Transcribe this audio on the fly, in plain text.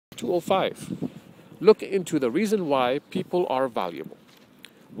205. Look into the reason why people are valuable.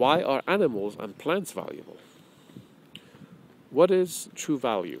 Why are animals and plants valuable? What is true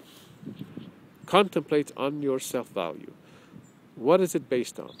value? Contemplate on your self-value. What is it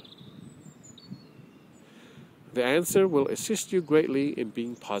based on? The answer will assist you greatly in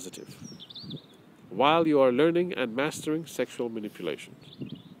being positive while you are learning and mastering sexual manipulation.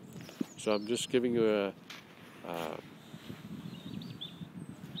 So I'm just giving you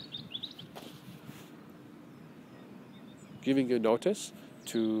notice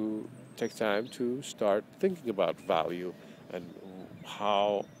to take time to start thinking about value and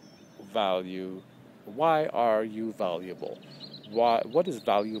why are you valuable? What is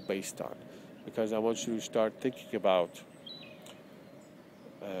value based on? Because I want you to start thinking about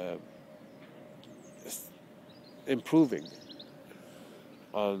improving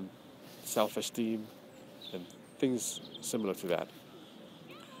on self-esteem and things similar to that.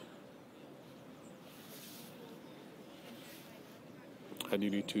 And you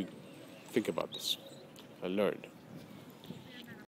need to think about this and learn.